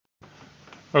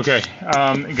Okay,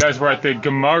 guys, we're at the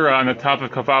Gemara on the top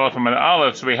of Kaf Aleph and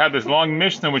Aleph. So we had this long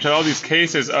Mishnah which had all these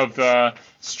cases of the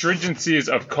stringencies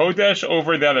of Kodesh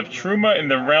over that of Truma in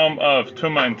the realm of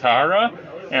Tuma and Tahara.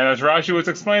 And as Rashi was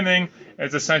explaining,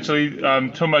 it's essentially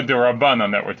Tuma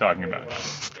D'Rabbanan that we're talking about.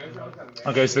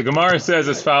 Okay, so the Gemara says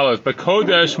as follows: But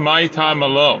Kodesh Ma'ita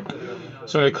Malo.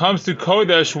 So when it comes to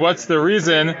Kodesh, what's the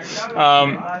reason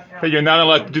that you're not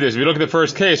allowed to do this? If you look at the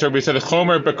first case, where we said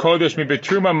Chomer beKodesh mi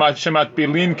betruma shemat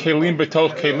bilin kelim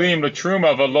betoch kelim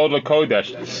letruma v'lod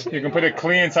leKodesh. You can put a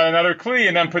kli inside another kli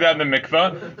and then put that in the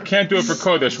mikvah. You can't do it for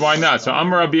Kodesh. Why not? So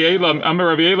Amar Rabbi Ela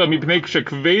mipnei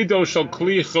shekvedo shel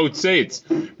kli chotzeitz.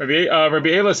 Rabbi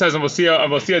Ela says, and we'll see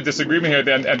a disagreement here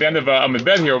at the end of Amud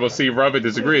Bet here. We'll see Rava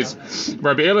disagrees.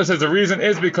 Rabbi Ela says the reason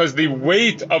is because the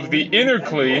weight of the inner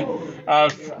kli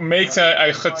makes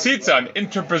a chatzitza, an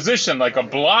interposition, like a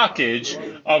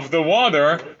blockage of the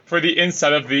water for the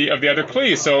inside of the other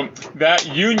kli. So that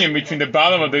union between the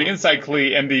bottom of the inside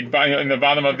kli and the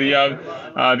bottom of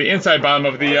the inside bottom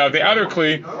of the outer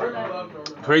kli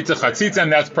creates a chatzitza,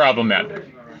 and that's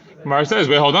problematic. Gemara says,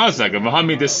 wait, hold on a second.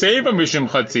 V'hami deseva mishum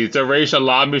chatzitza, reisha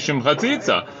la mishum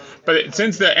chatzitza. But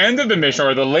since the end of the Mishnah,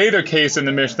 or the later case in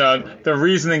the Mishnah, the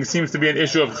reasoning seems to be an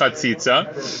issue of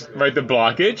chatzitza, right, the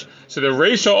blockage. So the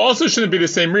reisha also shouldn't be the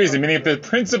same reason, meaning if the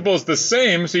principle is the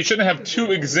same, so you shouldn't have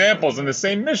two examples in the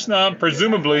same Mishnah,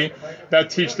 presumably, that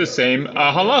teach the same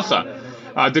halacha.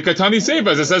 The Katani Seva,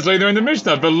 as it says later in the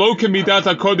Mishnah, below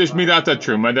midata kodesh midata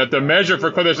truma, that the measure for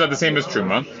kodesh is not the same as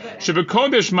truma. Sheba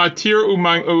kodesh matir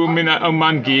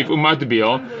umangiv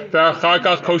umatbil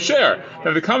v'acharkach kosher.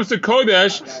 Now, if it comes to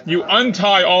kodesh, you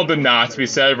untie all the knots, we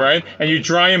said, right, and you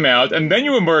dry them out, and then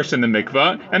you immerse in the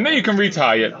mikvah, and then you can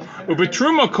retie it.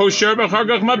 Ubetruma kosher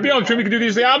v'acharkach matbil. Truma, you can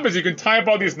do the opposite. You can tie up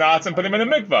all these knots and put them in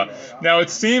the mikvah. Now, it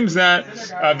seems that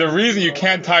the reason you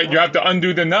can't tie, you have to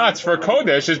undo the knots for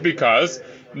kodesh is because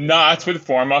knots would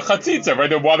form a chatzitza, right?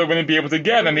 The water wouldn't be able to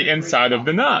get on the inside of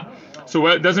the knot. So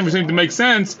it doesn't seem to make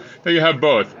sense that you have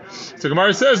both. So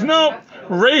Gemara says, no,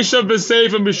 reisha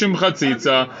b'seifa mishum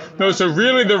chatzitza. No, so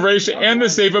really the reisha and the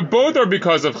seifa both are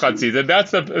because of chatzitza.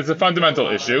 That's the fundamental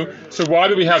issue. So why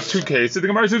do we have two cases? The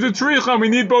Gemara says, it's richa, we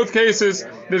need both cases.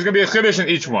 There's going to be a chiddush in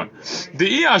each one.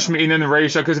 The iash me'in and the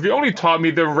reisha, because if you only taught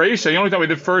me the reisha, you only taught me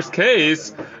the first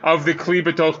case of the kli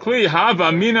b'toch kli,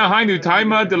 hava mina hainu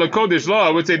taima de la kodesh law, I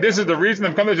would say this is the reason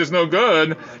of kodesh is no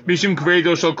good, mishum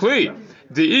kvedo shel kli.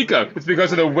 The ika, it's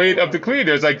because of the weight of the kli.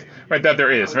 There's like, right, that there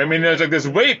is. Right? I mean, there's like this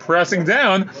weight pressing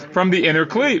down from the inner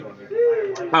kli.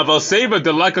 But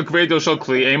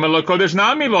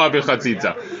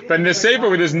in the sefer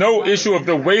where there's no issue of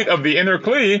the weight of the inner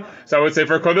kli, so I would say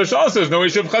for kodesh also there's no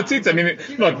issue of chatzitza. I mean,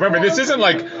 look, remember, this isn't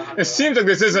like, it seems like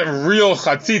this isn't real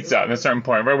chatzitza at a certain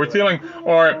point, right? We're feeling,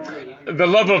 or the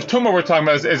level of tumah we're talking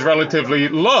about is relatively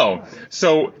low.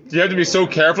 So you have to be so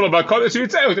careful about kodesh. So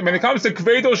you'd say, when it comes to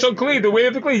kvedo shel kli, the weight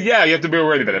of the kli, yeah, you have to be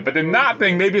worried about it. But the knot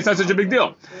thing, maybe it's not such a big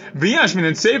deal. V'yashmin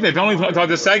and sefer, if you only talk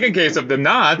the second case of the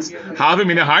knots,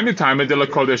 havim in a high time de la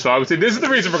kodesh, I would say this is the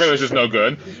reason for kodesh is no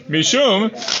good.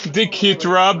 Mishum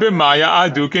dikitra b'maya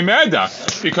adukim eda,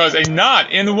 because a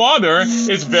knot in water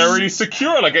is very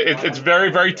secure, like it's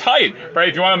very, very tight, right?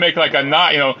 If you want to make like a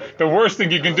knot, the worst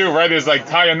thing you can do, right, is like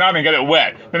tie a knot and get it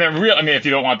wet. Then if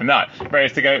you don't want the knot, right,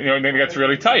 it's to get, then it gets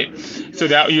really tight. So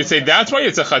that you say that's why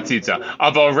it's a chatzitza.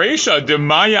 Aval reisha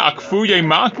demaya akfuye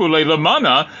makule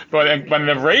lamana, but in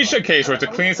the reisha case where it's a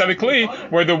clean side of kli,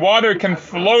 where the water can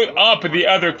float up the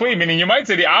other kli, meaning you might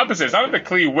say the opposite. It's not that the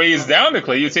kli weighs down the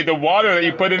kli. You say the water that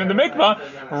you put in the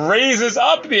mikvah raises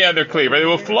up the other kli, right? It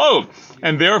will float,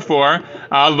 and therefore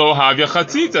lo havya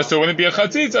chatzitza. So when it be a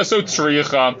chatzitza, so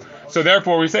tzricha. So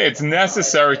therefore we say it's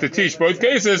necessary to teach both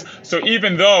cases. So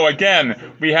even though, again,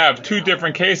 we have two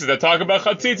different cases that talk about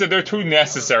chatzitza, they're two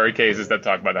necessary cases that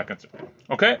talk about that concern.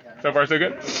 Okay? So far so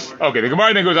good? Okay, the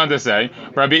Gemara then goes on to say,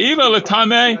 Rabbi Ela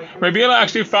letame, Rabbi Ela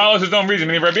actually follows his own reason.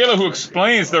 Meaning Rabbi Ela, who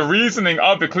explains the reasoning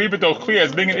of the kli b'toch kli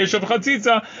as being an issue of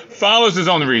chatzitza, follows his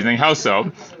own reasoning. How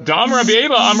so? Dam Rabbi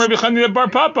Ela, Am Rabbi Chanina bar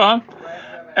Papa,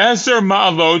 Eser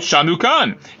ma'alot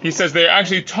shanukan. He says they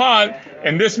actually taught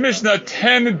in this Mishnah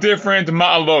 10 different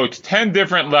ma'alot, 10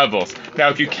 different levels. Now,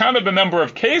 if you counted the number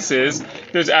of cases,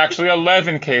 there's actually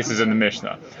 11 cases in the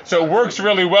Mishnah. So it works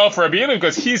really well for Rabbi Ela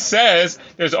because he says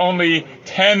there's only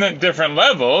 10 different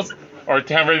levels, or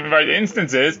 10 right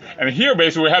instances, and here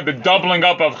basically we have the doubling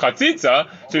up of chatzitza,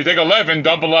 so you take 11,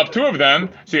 double up 2 of them,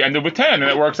 so you end up with 10,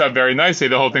 and it works out very nicely.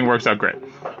 The whole thing works out great.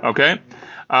 Okay?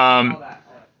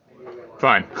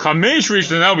 Fine. Chamesh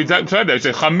Rishon, now we tried that.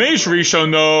 Chamesh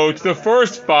Rishonot, the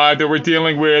first 5 that we're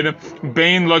dealing with,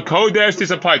 Bein LaKodesh,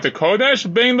 this applies to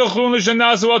Kodesh, Bein LaChulin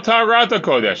L'Shanasu Al Taharat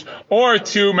HaKodesh. Or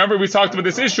to, remember we talked about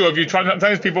this issue of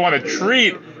sometimes people want to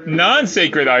treat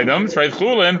non-sacred items, right,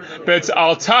 Chulin, but it's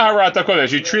Al Taharat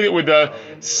HaKodesh. You treat it with the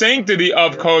sanctity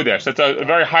of Kodesh. That's a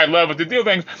very high level to deal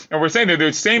things, and we're saying that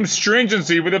the same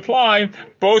stringency would apply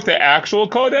both to actual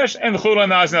Kodesh and Chulin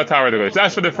Naz and Al Taharat HaKodesh.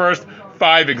 That's for the first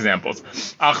 5 examples.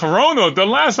 Achrono, the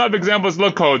last 5 examples,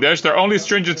 look Kodesh. They're only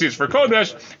stringencies for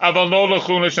Kodesh, aval lo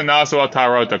l'chulin shenasu al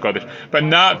taharot Kodesh, but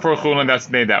not for chulin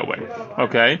that's made that way.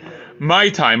 Okay, my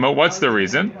time. What's the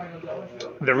reason?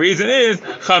 The reason is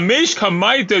Chamesh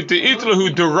Kamaita to Itlahu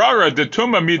Durara the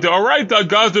Tuma Midoraita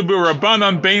Gazubu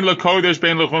Rabbanan Bain Lakodesh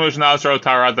Bain Lachunush Nasra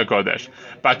Tarat Kodesh.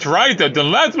 But Raita the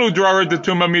Latlu Durara the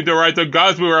Tuma Midoraita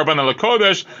Gazubu Rabbanan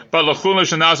Lakodesh, but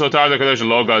Lachunush Nasra Tarat Kodesh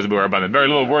Lo Gazubu Rabbanan. Very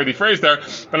little wordy phrase there,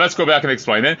 but let's go back and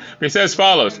explain it. He says as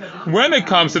follows: when it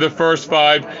comes to the first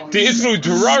 5, the Itlu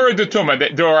Durara the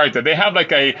Tuma Doraita, they have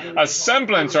like a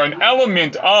semblance or an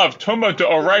element of Tuma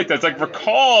Doraita. It's like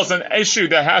recalls an issue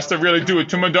that has to really do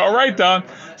with Tuma D'Oraita,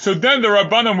 so then the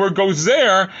Rabbanim were goes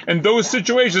there in those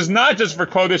situations, not just for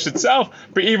Kodesh itself,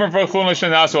 but even for Chulin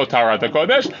Shenasu Taharat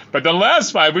Kodesh. But the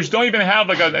last 5, which don't even have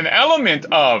like an element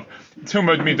of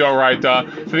Tumah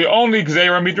Midoraita, so the only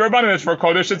Gzeira Midorabanan is for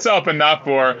Kodesh itself and not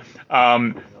for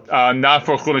Chulin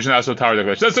Shenasu Taharat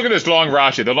Kodesh. Let's look at this long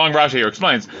Rashi. The long Rashi here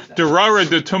explains Durara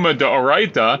de Tumah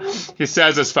D'Oraita. He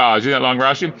says as follows. You know that long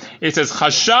Rashi? It says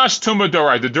Chashash Tumah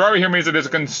D'Oraita. Durara here means that there's a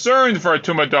concern for a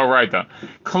Tumah D'Oraita.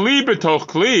 Kli betoch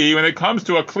kli. When it comes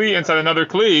to a kli inside another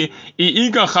kli,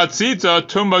 Iiga Chatzitza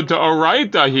Tumah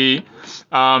D'Oraita he.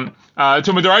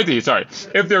 Tumah D'Oraita, sorry.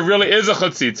 If there really is a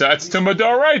chatzitza, it's Tumah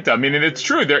D'Oraita, meaning it's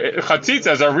true.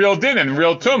 Chatzitza are real din and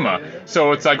real Tumah.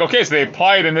 So it's like, okay, so they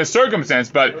apply it in this circumstance,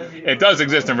 but it does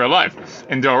exist in real life,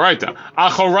 in D'Oraita.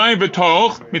 Achorayim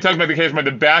b'toch, we talked about the case where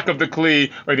the back of the kli,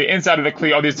 or the inside of the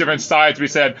kli, all these different sides, we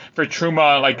said, for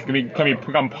Truma, like, can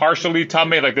become partially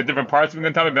tamei, like the different parts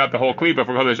become tamei, but not the whole kli, but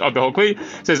for of the whole kli.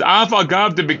 It says, Af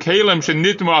agav de bekelim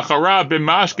shenitmu achara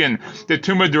b'mashkin, the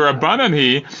Tumah D'Rabanan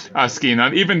hi,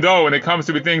 askinan, even though when it comes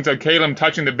to things like kalim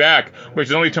touching the back, which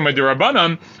is only Tumah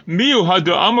D'Rabanan, miu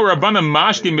hadu amar Rabbanan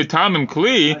mashki mitamim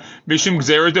kli mishum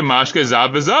gzera de mashke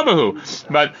zav v'zavahu.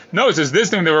 But notice this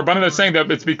thing the Rabbanan is saying that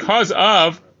it's because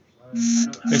of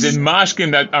is in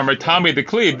mashkim that are matami the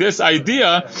kli. This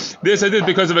idea is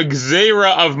because of a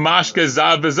gzeira of mashke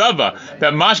zav v'zava.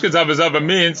 That mashke zav v'zava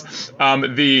means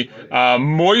the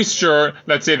moisture,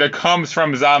 let's say, that comes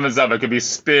from zav and zava. It could be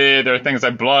spit or things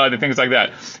like blood and things like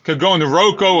that. It could go in the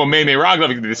roko or mei raglav.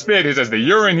 It could be the spit. He says the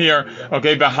urine here.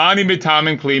 Okay, bahani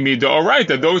mitamin kli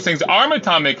midoraita. Those things are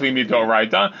mitamin kli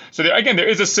midoraita. So there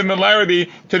is a similarity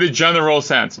to the general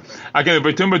sense. Again,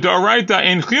 but midoraita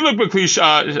in chiluk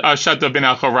b'kli Shata bin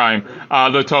Achoraim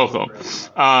Latocho.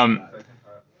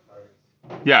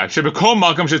 Yeah, Shebekol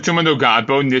Malkam Shetuma Nogad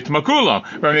Bo Nit Makula.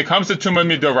 When it comes to Tumah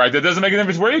Midoraita, it doesn't make a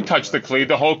difference where you touch the kli,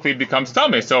 the whole kli becomes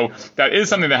tamei. So that is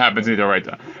something that happens in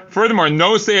Midoraita. Furthermore,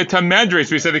 no say a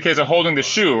tamedris. We said the case of holding the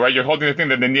shoe, right? You're holding the thing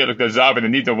that they need, like the zav and the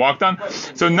need to walk on.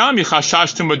 So Nami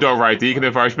Chashash Tumah Doraita. You can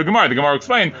defarish the Gemara. The Gemara will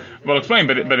explain, but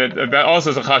that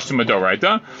also is a Chash Tumah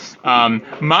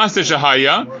Doraita. Master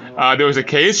Shahaya. There was a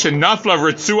case Shenafla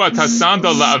Ritzua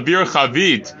Tasanda La Avir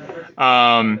Chavit.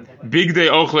 Big day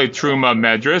ochle truma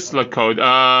medris lakod.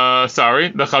 Sorry,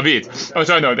 the chavit. Oh,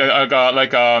 sorry, no,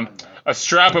 like a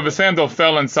strap of a sandal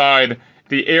fell inside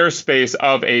the airspace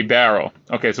of a barrel.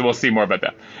 Okay, so we'll see more about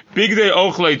that. Big day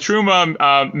ochle truma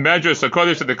medris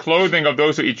lakodesh. So the clothing of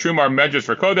those who eat truma are medris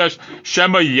for kodesh.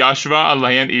 Shema yashva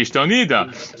alayan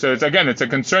ishtonida. So it's a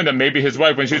concern that maybe his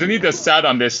wife, when she was anida, sat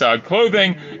on this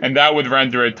clothing, and that would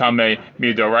render it tamei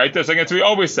midoraita. So again, so we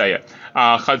always say it.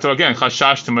 So again,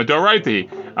 chashash Tumah D'Oraita.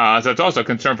 So that's also a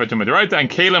concern for Tumah D'Oraita. And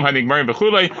kalim hanigmarim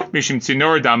b'chulei mishim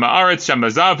tzinor dam haaretz shem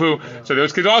zavu. So there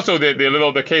was also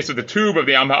the case of the tube of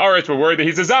the am haaretz. We're worried that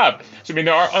he's a zav. So I mean,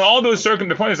 there are on all those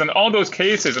the point is, in all those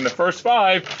cases, in the first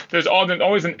 5, there's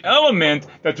always an element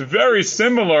that's very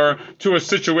similar to a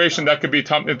situation that could be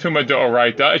Tumah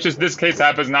D'Oraita. It's just this case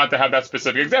happens not to have that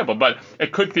specific example, but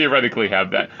it could theoretically have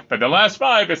that. But the last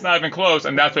 5, it's not even close,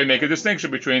 and that's why we make a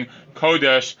distinction between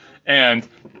Kodesh and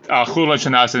Chulin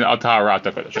Shenas and Al Taharat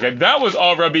Kodesh. Okay, that was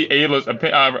all Rabbi Eila's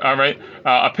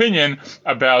opinion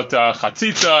about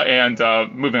Chatzitza,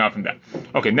 and moving on from that.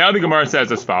 Okay, now the Gemara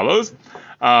says as follows.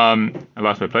 I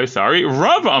lost my place, sorry.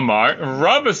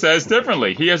 Rav says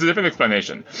differently. He has a different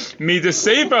explanation. Mi de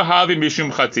seifa havi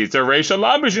mishum chatzitza, reisha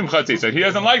la mishum chatzitza. He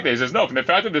doesn't like that. He says, no, from the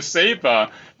fact of the seifa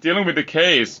dealing with the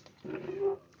case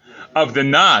of the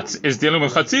knots is dealing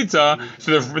with chatzitza,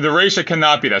 so the reisha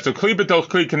cannot be that. So kli b'toch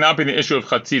kli cannot be the issue of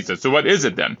chatzitza. So what is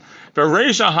it then? The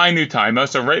reisha hainu taima.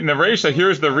 So in the reisha,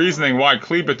 here's the reasoning why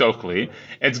kli b'toch kli.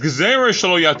 It's gzera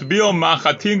shelo yatbil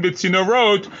machatin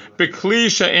b'tzinorot b'kli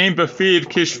she'ein b'fiv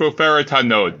kishvoferet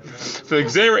hanod. So the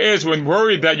gzera is when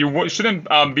worried that you shouldn't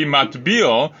be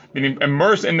matbil, meaning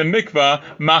immersed in the mikvah,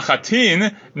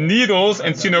 machatin, needles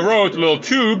and tzinorot, little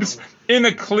tubes, in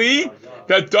a kli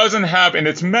that doesn't have in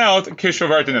its mouth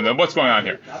kishvoferet. What's going on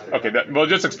here? Okay, we'll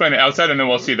just explain it outside, and then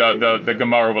we'll see the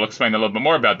Gemara will explain a little bit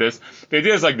more about this. The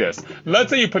idea is like this. Let's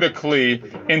say you put a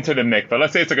kli into the mikvah.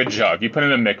 Let's say it's like a jug. You put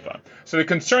it in the mikvah. So the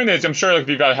concern is, I'm sure like if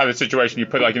you've got to have a situation, you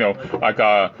put like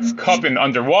a cup in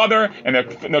underwater, and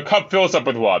the cup fills up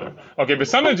with water. Okay, but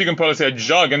sometimes you can put, let's say, a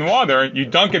jug in water. You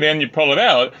dunk it in, you pull it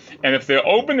out, and if the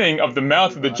opening of the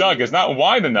mouth of the jug is not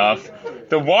wide enough,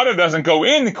 the water doesn't go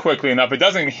in quickly enough. It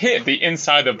doesn't hit the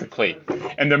inside of the kli.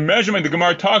 And the measurement the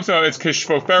Gemara talks about is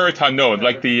kishvoferet hanod,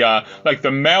 like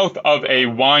the mouth of a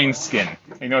wine skin.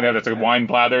 You know, they have like wine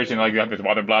bladders. You know, like you have these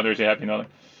water bladders. You have,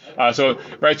 So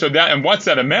that, and what's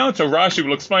that amount? So Rashi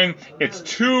will explain. It's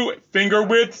 2 finger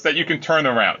widths that you can turn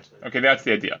around. Okay, that's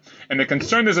the idea. And the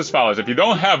concern is as follows: if you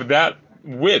don't have that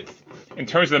width in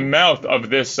terms of the mouth of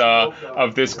this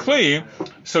kli,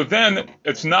 so then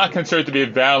it's not considered to be a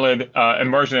valid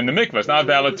immersion in the mikvah. It's not a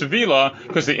valid tevila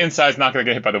because the inside is not going to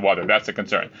get hit by the water. That's the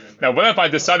concern. Now, what if I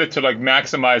decided to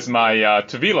maximize my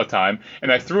tevila time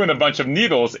and I threw in a bunch of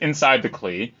needles inside the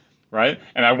kli, right?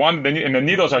 And I wanted and the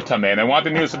needles are tameh, and I want the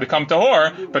needles to become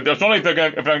tahor, but there's only if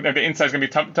the inside is going to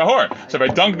be tahor. So if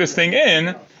I dunk this thing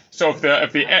in. So if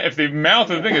the mouth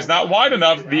of the thing is not wide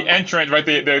enough, the entrance, right,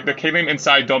 the kelim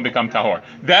inside don't become tahor.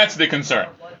 That's the concern.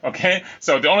 Okay,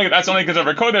 so that's only concern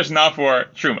for kodesh, not for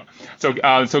truma. So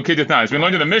Kiddutz, we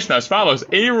learned in the Mishnah as follows: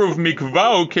 Eruv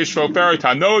mikvao kishvoferet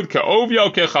hanod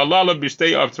keovyo kechalala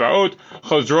b'shtei avtzvaot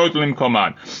chozrot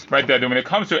limkoman. Right there. When it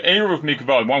comes to Eruv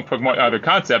mikvao, one quick other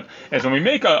concept is when we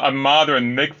make a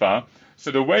modern mikvah.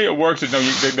 So the way it works is,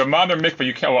 the modern mikvah,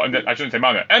 you can't. Well, I shouldn't say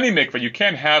modern. Any mikvah, you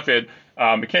can't have it.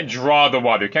 You can't draw the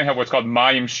water. You can't have what's called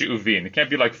mayim she'uvin. It can't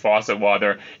be like faucet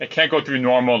water. It can't go through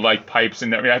normal pipes.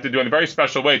 And you have to do it in a very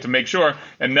special way to make sure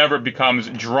it never becomes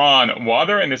drawn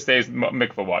water and it stays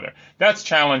mikvah water. That's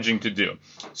challenging to do.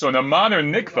 So in a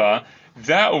modern mikvah,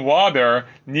 that water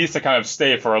needs to kind of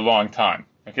stay for a long time.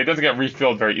 Okay, it doesn't get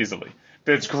refilled very easily.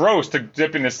 But it's gross to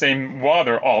dip in the same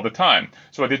water all the time.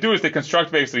 So what they do is they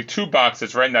construct basically 2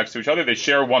 boxes right next to each other. They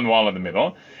share one wall in the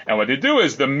middle. And what they do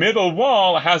is the middle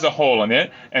wall has a hole in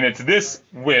it, and it's this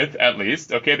width at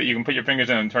least, okay, that you can put your fingers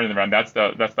in and turn it around. That's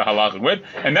the halachic width,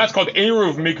 and that's called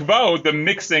eruv mikvah, the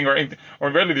mixing, or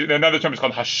really another term is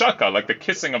called hashaka, like the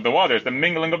kissing of the waters, the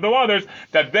mingling of the waters.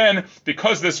 That then,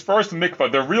 because this first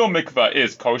mikvah, the real mikvah,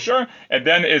 is kosher, and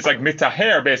then is like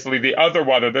mitaher, basically the other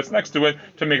water that's next to it,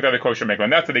 to make that a kosher mikvah,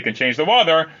 and that's how they can change the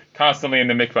water constantly in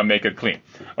the mikvah, make it clean.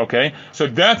 Okay, so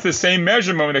that's the same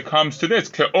measurement when it comes to this.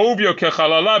 Ke'ovyo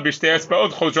kechalala b'shtei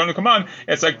etzbaot chozron l'kaman.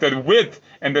 It's like the width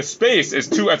and the space is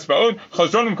 2 etzbaot.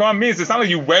 Chozron l'kaman means it's not like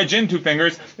you wedge in 2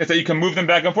 fingers. It's that you can move them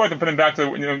back and forth and put them back to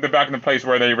the back in the place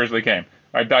where they originally came.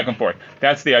 Right, back and forth.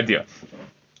 That's the idea.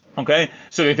 Okay,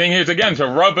 so the thing here is again,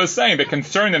 so Rav is saying the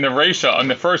concern in the Reisha in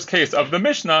the first case of the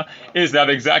Mishnah is that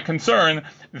exact concern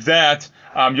that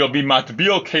you'll be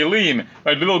matbil kelim,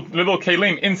 like little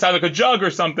kelim inside like a jug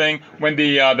or something when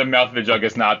the mouth of the jug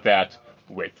is not that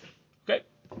width. Okay,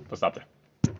 we'll stop there.